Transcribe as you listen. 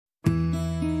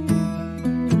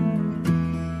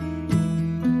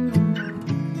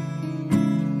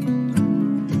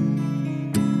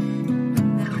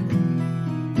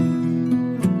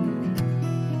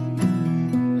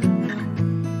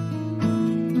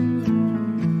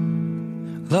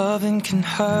Loving can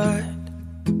hurt.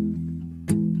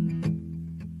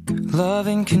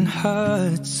 Loving can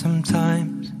hurt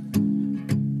sometimes,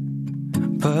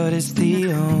 but it's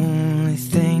the only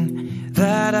thing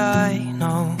that I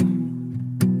know.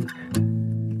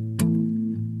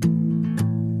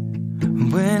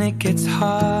 When it gets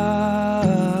hard,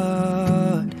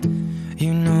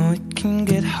 you know it can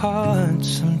get hard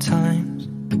sometimes.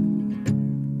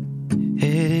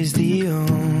 It is the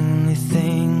only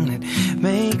thing that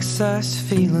makes us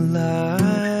feel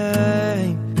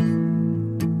alive.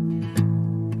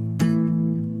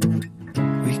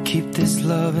 We keep this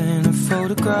love in a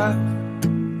photograph.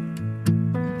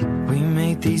 We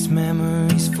make these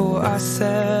memories for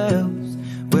ourselves,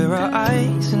 where our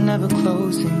eyes are never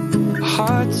closing, our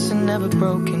hearts are never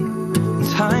broken, and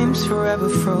time's forever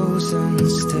frozen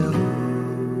still.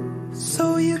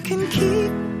 So you can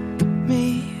keep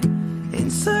me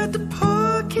inside the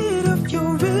pocket of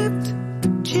your ripped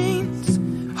jeans,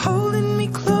 holding me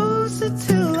closer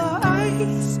till our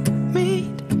eyes meet.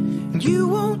 You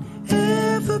won't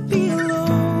ever be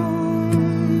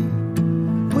alone.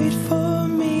 Wait for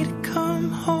me to come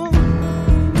home.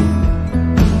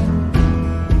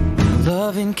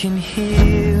 Loving can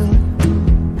heal.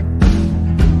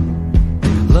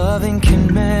 Loving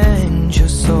can mend your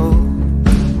soul,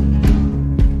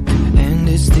 and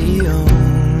it's the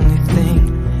only thing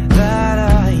that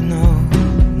I know.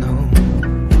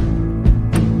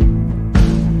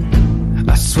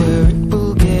 I swear it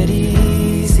will get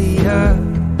easier.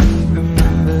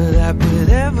 Remember that with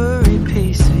every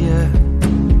piece of you.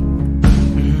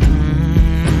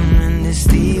 And it's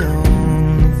the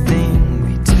only thing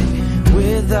we take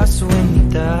with us when you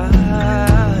die.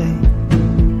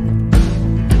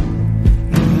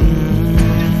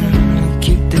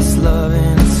 Keep this love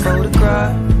in its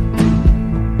photograph.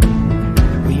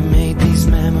 We made these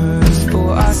memories for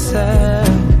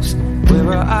ourselves, where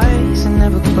our eyes are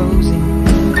never closing,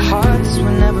 our hearts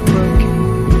were never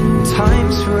broken,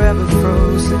 time's forever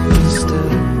frozen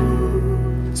still.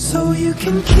 So you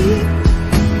can keep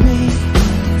me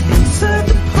inside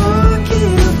the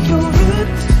pocket of your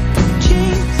ripped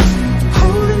jeans,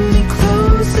 holding me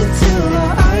closer till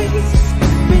our eyes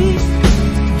meet.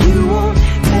 You won't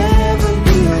ever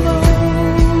be alone.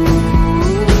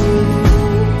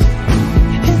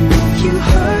 And if you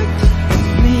hurt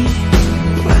me,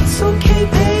 that's okay,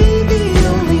 baby.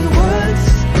 Only words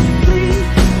bleed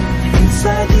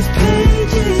inside these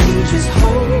pages. You just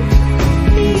hold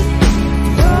me.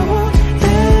 I won't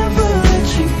ever let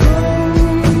you go.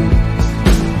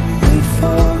 Wait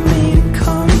for me to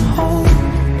come home.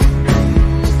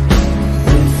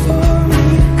 Wait for me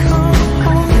to come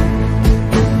home.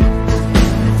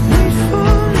 Wait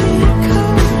for me to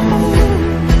come home.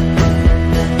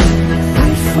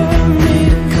 Wait for me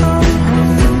to come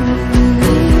home.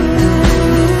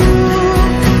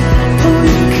 Oh,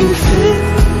 you can fit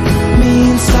me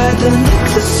inside the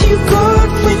necklace you got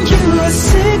when you were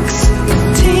 16,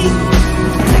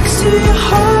 next to your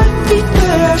heartbeat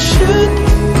where I should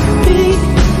be.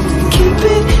 Keep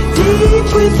it deep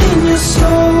within your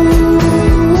soul.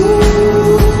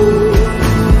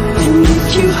 And if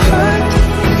you hurt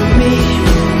me,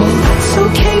 well, that's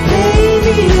okay,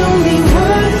 baby. Only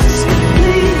words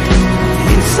bleed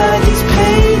inside these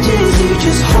pages. You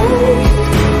just hold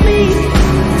me.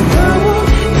 I won't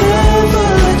ever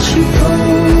let you go.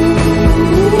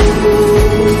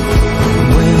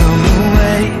 When I'm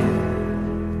away,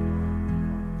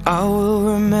 I will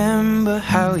remember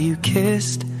how you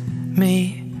kissed me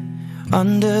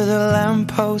under the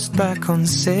lamppost back on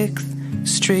 6th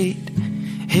Street,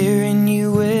 hearing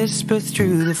you whisper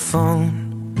through the phone.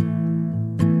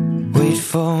 Wait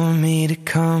for me to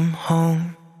come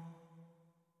home.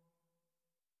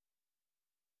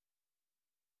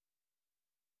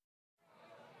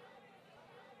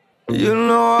 You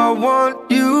know I want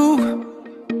you.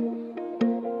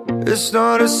 It's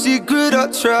not a secret I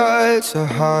try to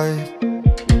hide.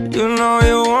 You know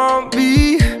you want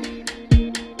me,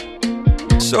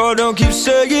 so don't keep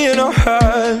saying our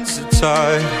hands are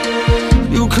tied.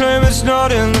 You claim it's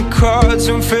not in the cards,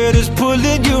 and fate is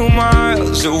pulling you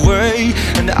miles away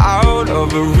and out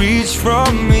of reach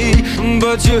from me.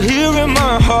 But you're here in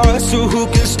my heart, so who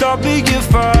can stop me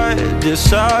if I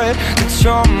decide that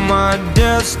you're my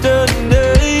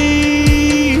destiny?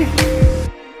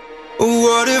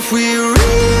 What if we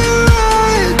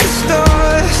rewrite the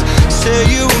stars, say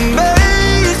you were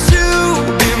made to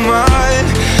be mine?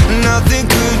 Nothing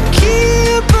could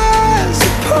keep us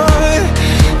apart.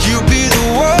 You'd be the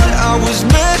one I was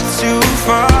meant to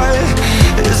find.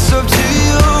 It's up to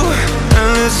you,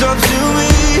 and it's up to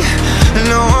me.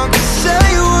 No one can say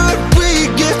what we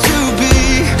get to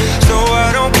be.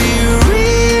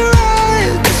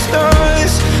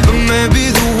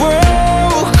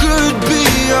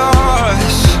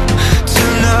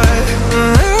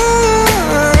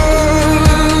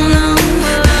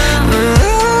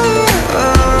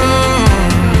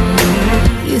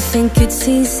 think it's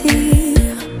easy.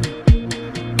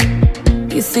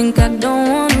 You think I don't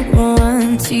wanna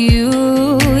run to you,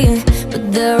 yeah.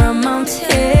 But there are mountains,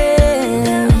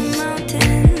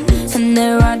 and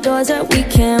there are doors that we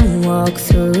can walk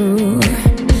through.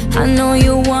 I know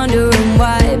you're wondering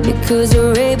why, because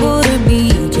you're able to be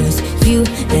just you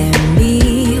and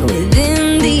me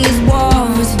within these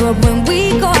walls. But when we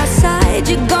go outside,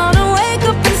 you're gonna wake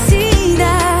up and see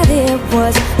that it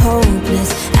was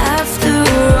hopeless after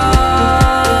all.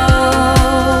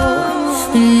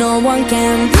 No one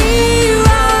can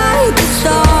rewrite the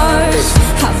stars.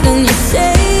 How can you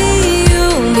say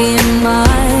you'll be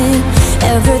mine?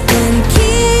 Everything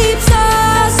keeps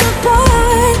us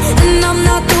apart, and I'm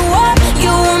not the one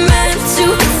you were meant to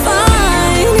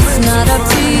find. It's not up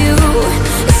to you,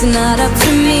 it's not up to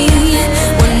me,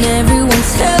 when everyone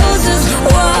tells us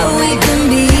what we can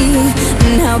be.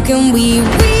 And how can we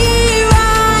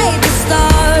rewrite the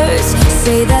stars?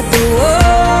 Say that the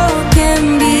world can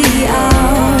be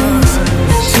ours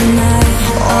tonight.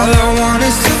 All I want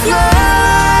is to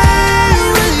fly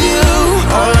with you.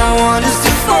 All I want is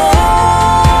to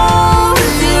fall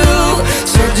with you.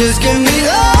 So just give me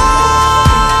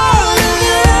all of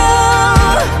you.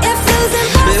 It feels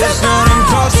impossible. It's not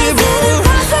impossible.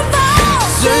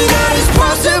 Say that it's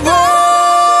possible.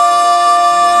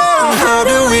 How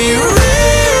do we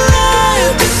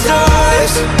rewrite the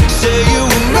stars? Say you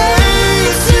were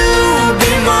made to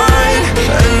be mine,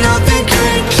 and nothing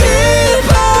can keep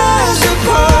us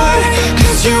apart.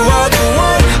 'Cause you are the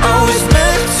one I was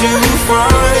meant to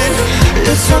find.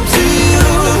 It's up to you,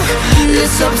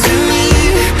 it's up to me.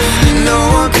 No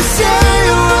one can say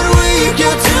what we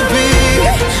get to be.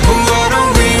 Why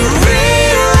don't we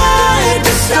rewrite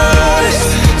the stars,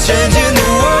 changing the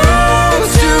world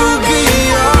to be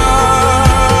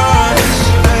ours?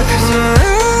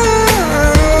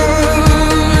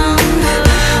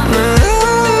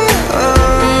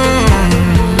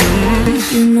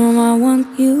 You know I want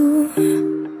you.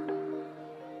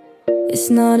 It's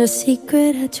not a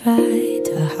secret I try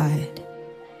to hide,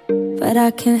 but I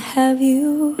can't have you.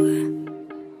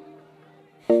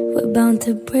 We're bound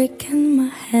to break and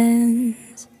my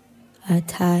hands are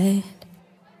tied.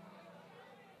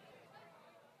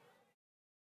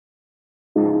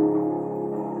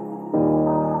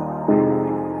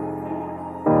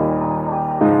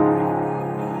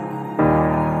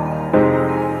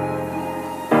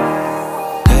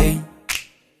 Hey,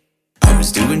 I was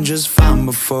doing just fine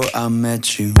before I met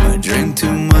you. I drink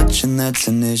too much and that's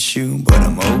an issue, but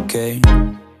I'm okay.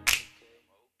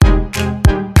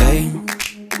 Hey,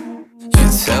 you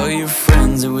tell your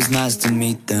friends it was nice to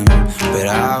meet them, but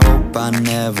I hope I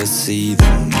never see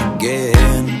them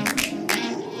again.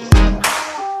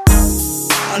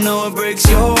 I know it breaks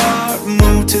your heart.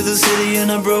 Moved to the city in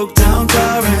a broke down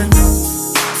car, and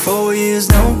 4 years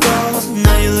no calls.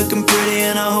 Now you're looking pretty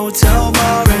in a hotel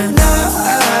bar, and I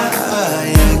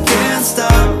can't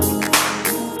stop.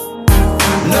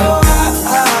 No,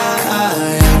 I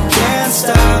can't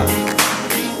stop.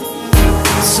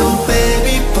 So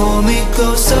baby, pull me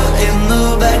closer in the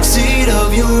backseat of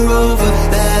your Rover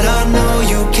that I know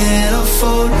you can't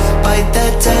afford. Bite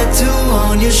that tattoo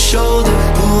on your shoulder.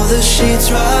 Pull the sheets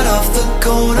right off the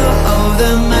corner of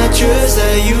the mattress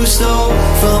that you stole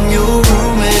from your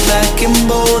roommate back in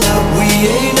Boulder. We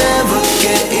ain't never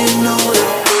getting older.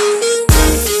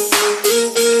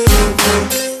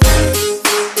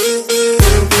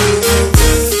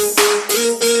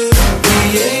 We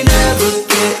ain't never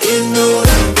getting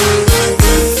older.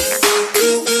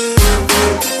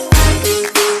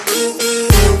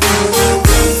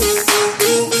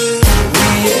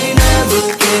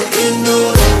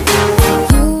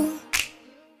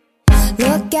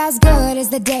 Look as good as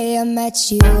the day I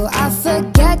met you. I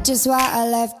forget just why I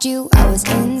left you. I was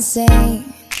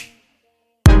insane.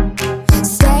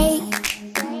 Stay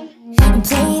and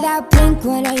play that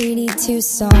Blink-182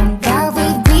 song that we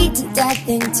beat to death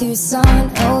in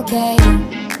Tucson. Okay,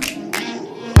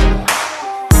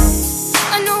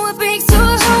 I know it breaks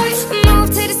your heart.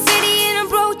 Moved to the city in a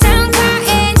broke down car,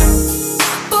 and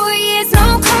 4 years no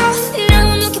call. Now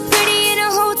I'm looking pretty in a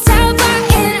hotel bar,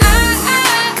 and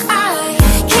I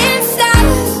can't stop.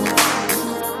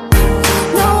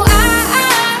 No,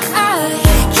 I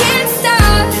can't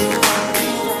stop.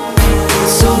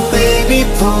 So baby,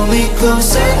 pull me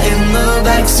closer in the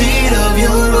backseat of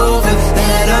your Rover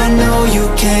that I know you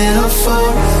can't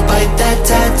afford. Bite that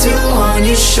tattoo on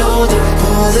your shoulder.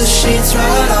 Pull the sheets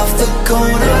right off the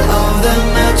corner of the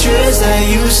mattress that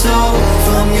you stole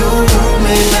from your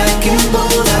roommate back in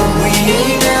Boulder. We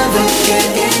ain't never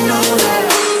getting older.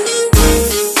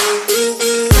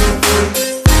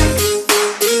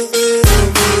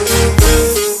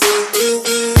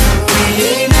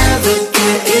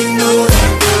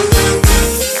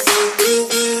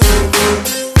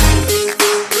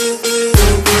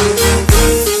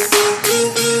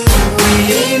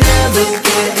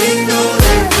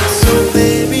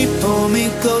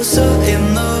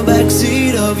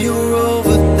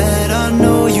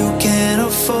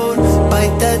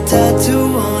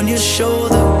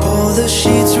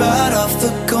 right off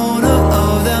the corner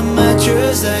of that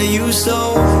mattress that you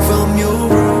stole from your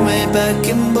roommate back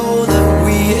in Boulder.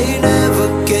 We ain't ever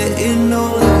getting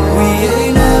older. We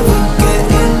ain't ever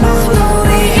getting older.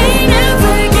 We ain't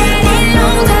ever getting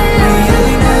older. We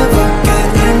ain't ever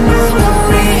getting older.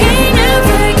 We ain't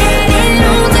ever getting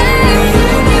older. We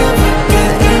ain't ever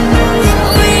getting older.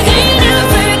 We ain't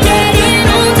ever getting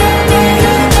older. We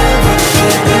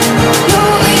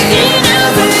ain't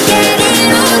ever getting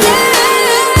older. We ain't ever getting older.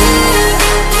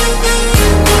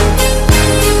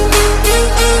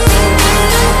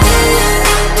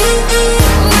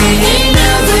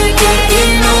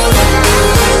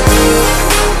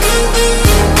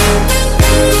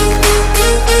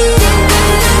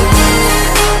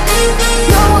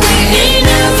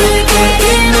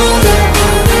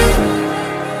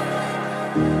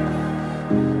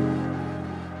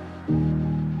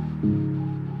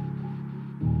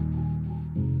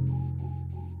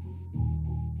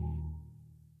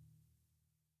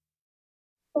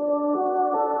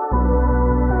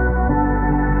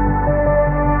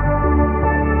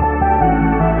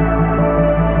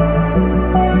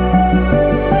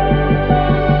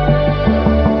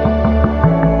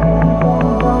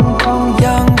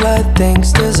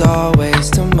 Thinks there's always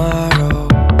tomorrow.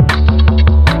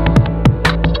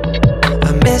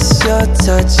 I miss your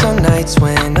touch on nights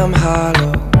when I'm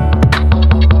hollow.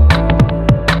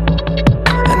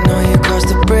 I know you crossed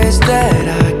the bridge that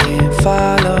I can't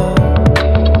follow.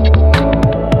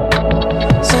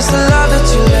 Since the love that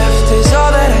you left is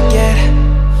all that I get,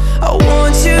 I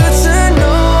want you to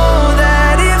know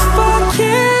that if I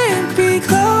can't be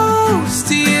close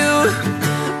to you,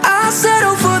 I'll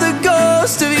settle for the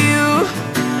ghost of you.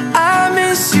 I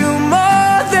miss you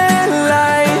more than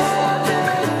life.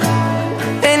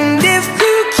 And if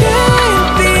you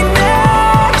can't be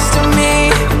next to me,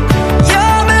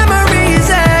 your memory is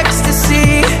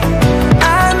ecstasy.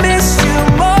 I miss you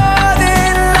more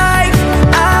than life.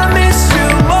 I miss you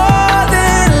more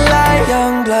than life.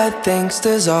 Young blood thinks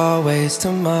there's always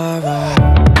tomorrow.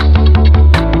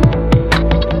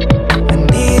 I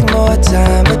need more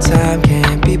time, but time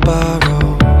can't be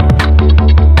borrowed.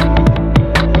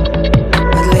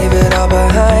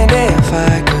 Behind if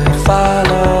I could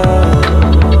follow.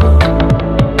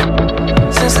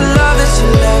 Since the love that you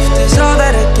left is all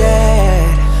that I get,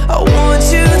 I want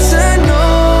you to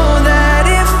know that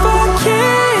if I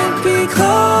can't be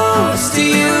close to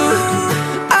you,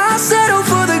 I'll settle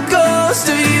for the ghost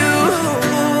of you.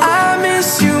 I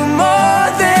miss you more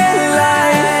than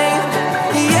life.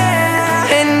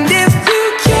 Yeah. And if you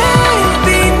can't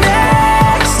be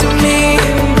next to me,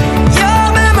 your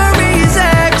memory is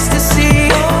ecstasy.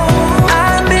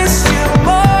 I miss you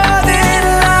more than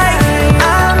life.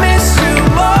 I miss you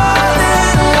more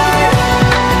than life.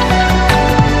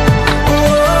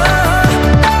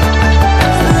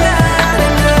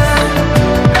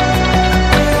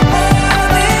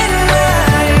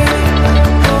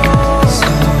 So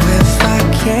if I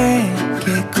can't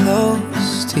get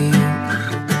close to you,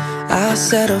 I'll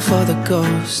settle for the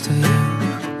ghost of you.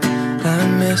 I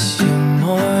miss you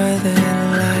more than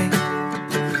life.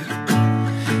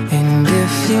 And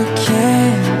if you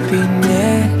can't be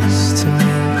next to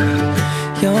me,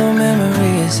 your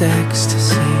memory is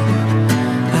ecstasy.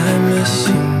 I miss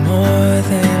you more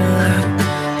than life.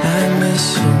 I miss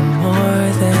you more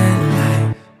than